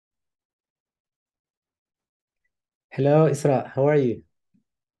Hello, Isra. How are you?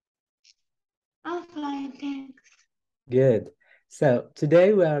 I'm fine, thanks. Good. So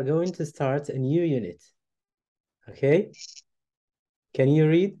today we are going to start a new unit. Okay? Can you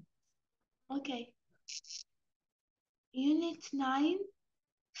read? Okay. Unit 9,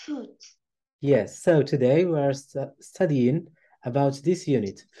 food. Yes. So today we are studying about this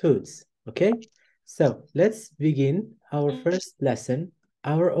unit, foods. Okay? So let's begin our Mm, first lesson.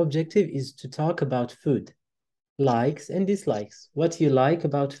 Our objective is to talk about food, likes and dislikes. What you like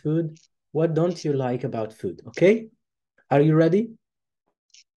about food, what don't you like about food? Okay? Are you ready?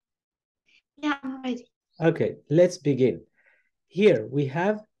 Yeah, I'm ready. Okay, let's begin. Here we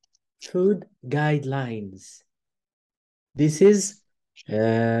have food guidelines. This is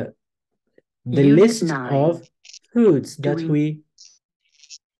uh, the Unit list 9. of foods Do that we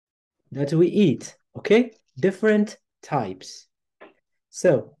we eat, okay? Different types.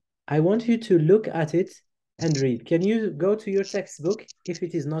 So I want you to look at it and read. Can you go to your textbook if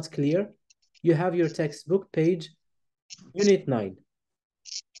it is not clear? You have your textbook page, Unit 9.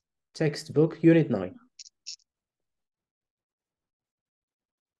 Textbook, Unit 9.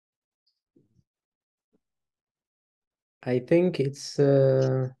 I think it's,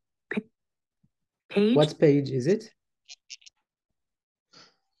 page what page is it?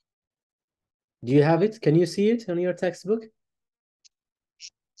 Do you have it? Can you see it on your textbook?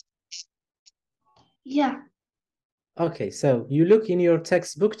 Yeah, Okay, so you look in your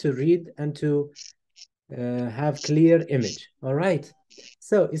textbook to read and to have clear image. All right.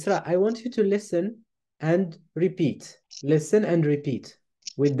 So Isra, I want you to listen and repeat. Listen and repeat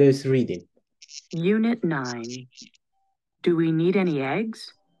with this reading. Unit 9. Do we need any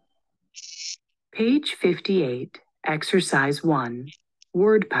eggs? Page 58, Exercise 1,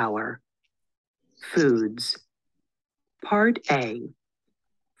 Word Power. Foods. Part A,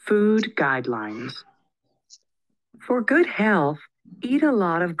 Food Guidelines. For good health, eat a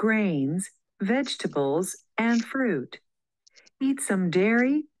lot of grains, vegetables, and fruit. Eat some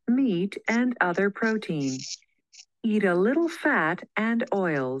dairy, meat, and other protein. Eat a little fat and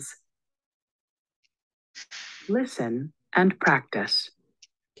oils. Listen and practice.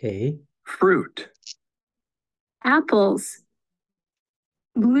 Okay. Fruit. Apples,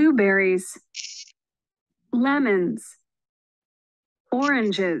 blueberries, lemons,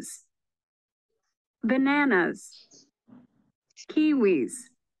 oranges, bananas, kiwis,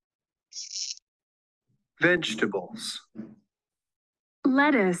 Vegetables.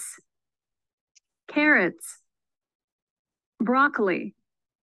 lettuce, carrots, broccoli,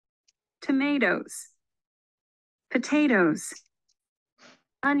 tomatoes, potatoes,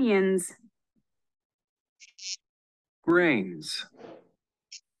 onions, Grains.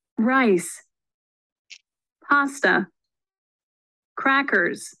 rice, pasta,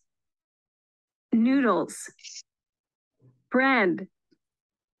 crackers, noodles, bread,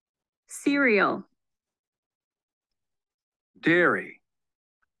 cereal, Dairy.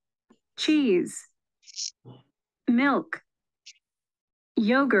 cheese, milk,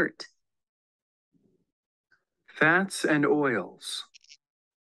 yogurt, Fats and oils.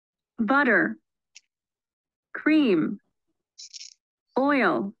 butter, cream,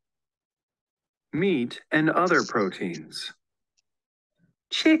 oil, Meat and other proteins.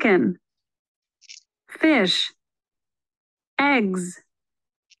 chicken, fish, eggs,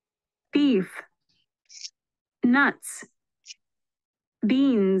 beef, nuts,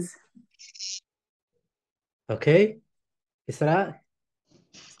 beans, Okay. Isra,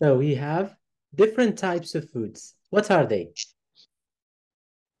 so we have different types of foods. What are they?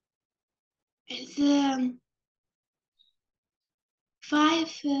 it's five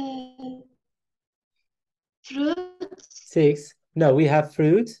fruits, Six. No, we have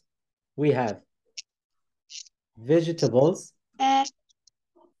fruit. We have vegetables, uh,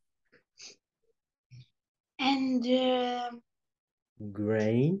 and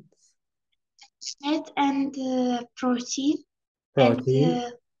grains, fat and protein, and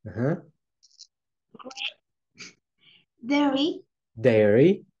protein, uh-huh, dairy,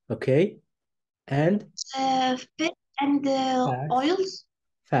 dairy, okay, and fat and fats, oils,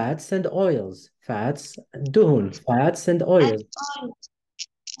 fats and oils, fats, دهون, fats and and oils,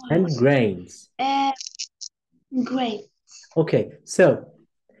 and oils. grains. Uh, Great. Okay, so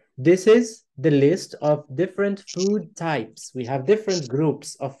this is the list of different food types. We have different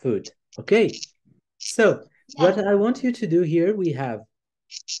groups of food. Okay, so Yeah, what I want you to do here, we have,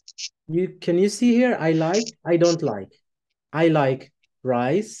 can you see here? I like, I don't like. I like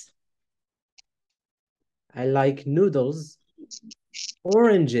rice. I like noodles,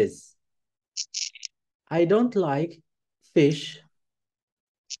 oranges. I don't like fish.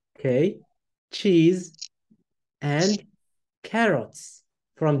 Okay, cheese, and carrots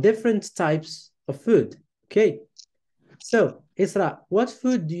from different types of food. Okay. So, Isra, what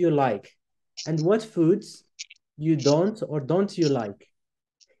food do you like? And what foods you don't or don't you like?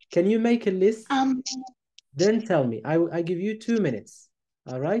 Can you make a list? Then tell me. I give you 2 minutes.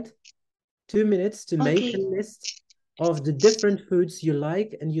 All right? 2 minutes to make a Okay. list of the different foods you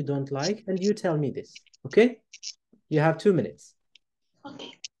like and you don't like, and you tell me this. Okay? You have 2 minutes.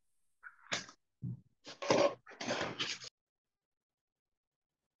 Okay.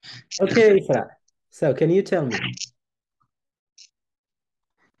 Okay, Isra. So, can you tell me?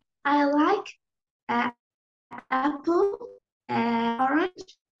 I like apple,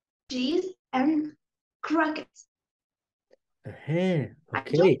 orange, cheese, and crackers. I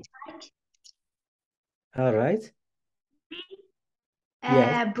Okay. don't like All right.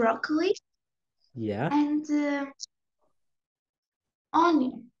 Yes. broccoli Yeah. and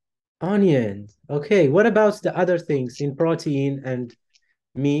onion. Onions. Okay. What about the other things in protein and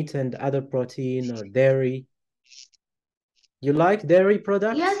meat and other protein or dairy? You like dairy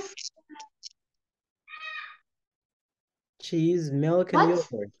products? Yes. Cheese, milk, and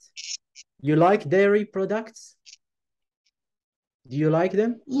What? yogurt. You like dairy products? Do you like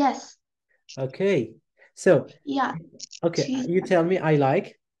them? Yes. Okay. So, Yeah. okay, Cheese. you tell me I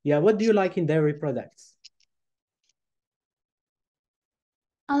like. Yeah, what do you like in dairy products?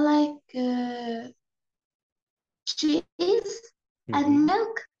 I like cheese and Mhm.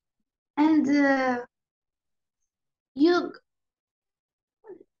 milk and yogurt.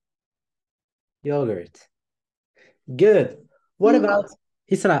 Yogurt. Good. What about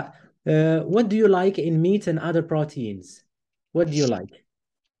Yogurt. Isra? What do you like in meat and other proteins? What do you like?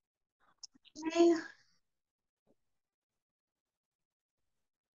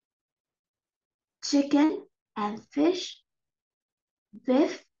 Chicken and fish,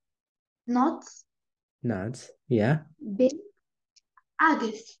 beef, nuts, Nuts. Yeah. bean,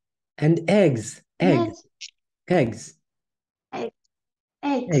 eggs. And eggs. Yes, Eggs. egg-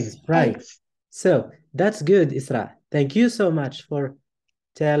 eggs, Eggs. Right. eggs. So that's good, Isra. Thank you so much for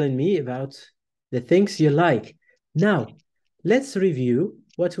telling me about the things you like. Now, let's review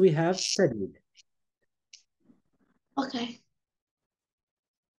what we have studied. Okay.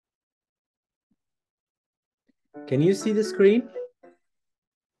 Can you see the screen?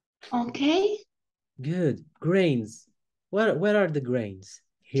 Okay. Good. Grains. Where are the grains?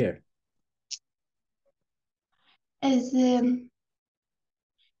 Here. Is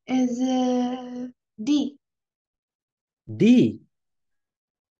is D. D.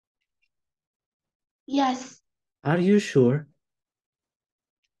 Yes. Are you sure?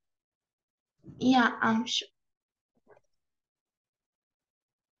 Yeah, I'm sure.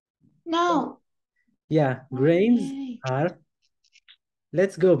 No. Yeah, grains Okay. are,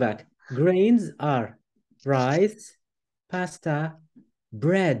 let's go back. Grains are rice, pasta,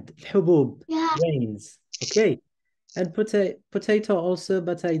 bread, حبوب, Yeah. grains. Okay. And potato also,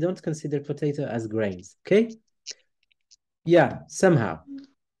 but I don't consider potato as grains. Okay. Yeah, somehow.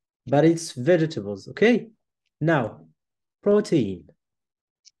 But it's vegetables. Okay. Now, protein.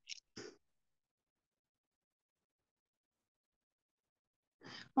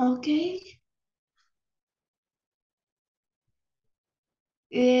 Okay.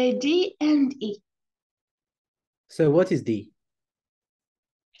 D and E. So what is D?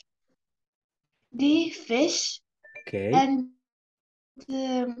 D fish Okay. and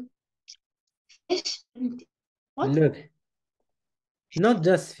um, fish and what? Look, not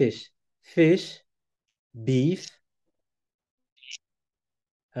just fish. Fish, beef.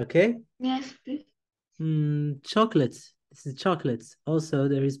 Okay. Yes. Chocolates. This is chocolates. Also,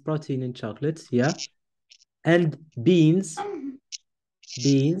 there is protein in chocolates. Yeah. And beans. Um,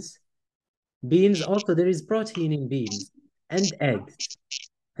 Beans. Beans. Also, there is protein in beans. And eggs.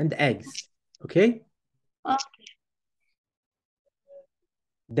 And eggs. Okay. uh,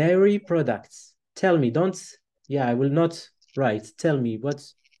 Dairy products. Tell me, don't. Yeah, I will not write. Tell me, what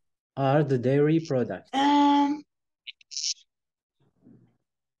are the dairy products? A,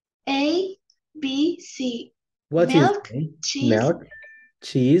 B, C. What is Milk, A? cheese. Milk,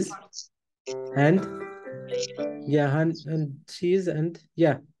 cheese, and yeah, and cheese, and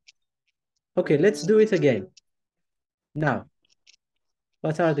yeah. Okay, let's do it again. Now,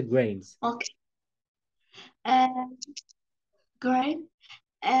 what are the grains? Okay. Grain.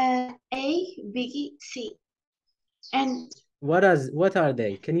 A, B, C. And What are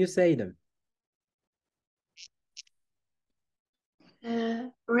they? Can you say them?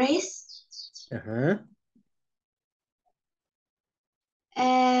 rice. Uh-huh.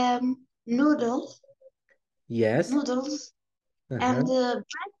 Noodles. Yes. Noodles. Uh-huh. And bread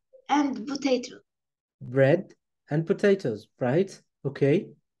and potato. Bread and potatoes, right? Okay.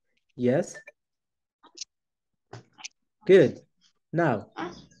 Yes. Good. Now,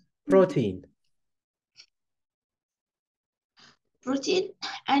 protein. Protein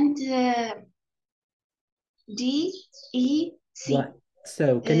and D, E, C. What?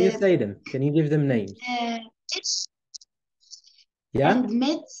 So, can you say them? Can you give them names? Fish Yeah? and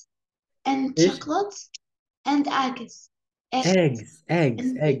meat and Fish. chocolate and eggs. Eggs.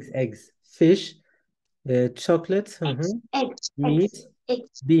 And Fish, chocolate, eggs. meat,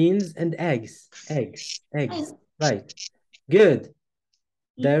 Eggs. beans, and eggs. Eggs. Right. Good.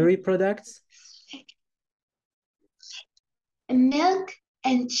 Dairy products. Milk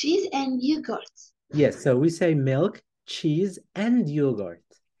and cheese and yogurt. Yes, so we say milk, cheese, and yogurt.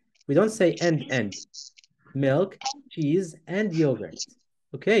 We don't say and. Milk, cheese, and yogurt.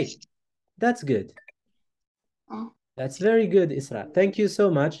 Okay, that's good. Oh. That's very good, Isra. Thank you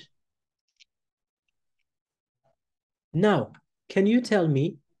so much. Now, can you tell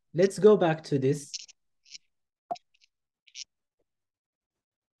me, let's go back to this.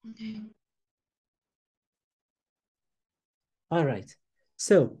 Okay. All right.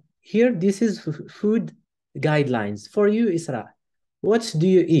 So here, this is food guidelines. For you, Isra, what do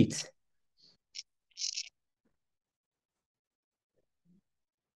you eat?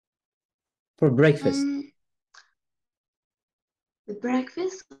 For breakfast. The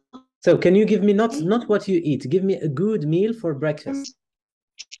breakfast. So can you give me not what you eat, give me a good meal for breakfast.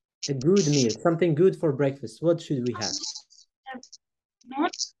 A good meal, something good for breakfast. What should we have?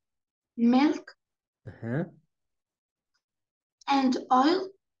 Milk and oil.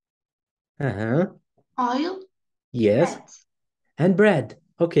 Oil. Yes. Bread. And bread.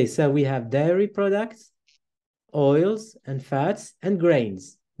 Okay, so we have dairy products, oils and fats, and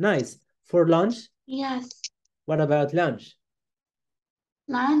grains. Nice. For lunch? Yes. What about lunch?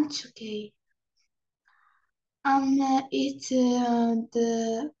 Lunch, okay. Eat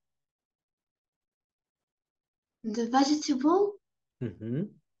the vegetable.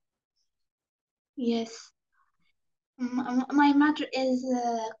 Yes. My mother is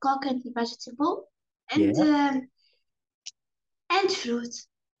cooking the vegetable and fruit.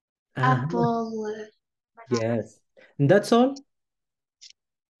 Apple. Yes. And that's all?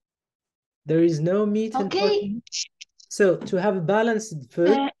 There is no meat and protein? So to have a balanced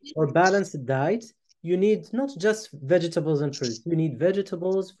food or balanced diet, you need not just vegetables and fruits. You need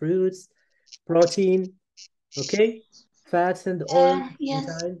vegetables, fruits, protein, okay? Fats and oil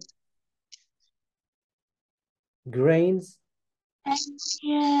sometimes. Grains.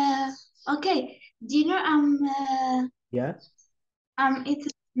 Yeah. Okay. Dinner. Yeah. It's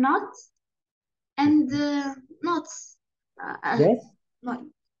nuts and nuts. Yes. No.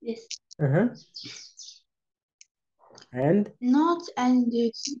 Yes. And nuts and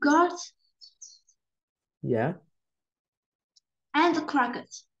yogurt. Yeah. And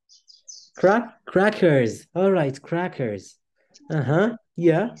crackers. Crackers. All right, crackers. Yeah.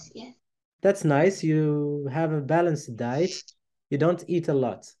 Yes. That's nice. You have a balanced diet. You don't eat a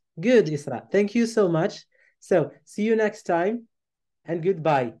lot. Good, Isra. Thank you so much. So, see you next time and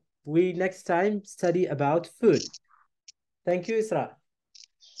goodbye. We next time study about food. Thank you, Isra.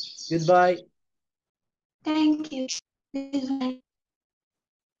 Goodbye. Thank you. Goodbye.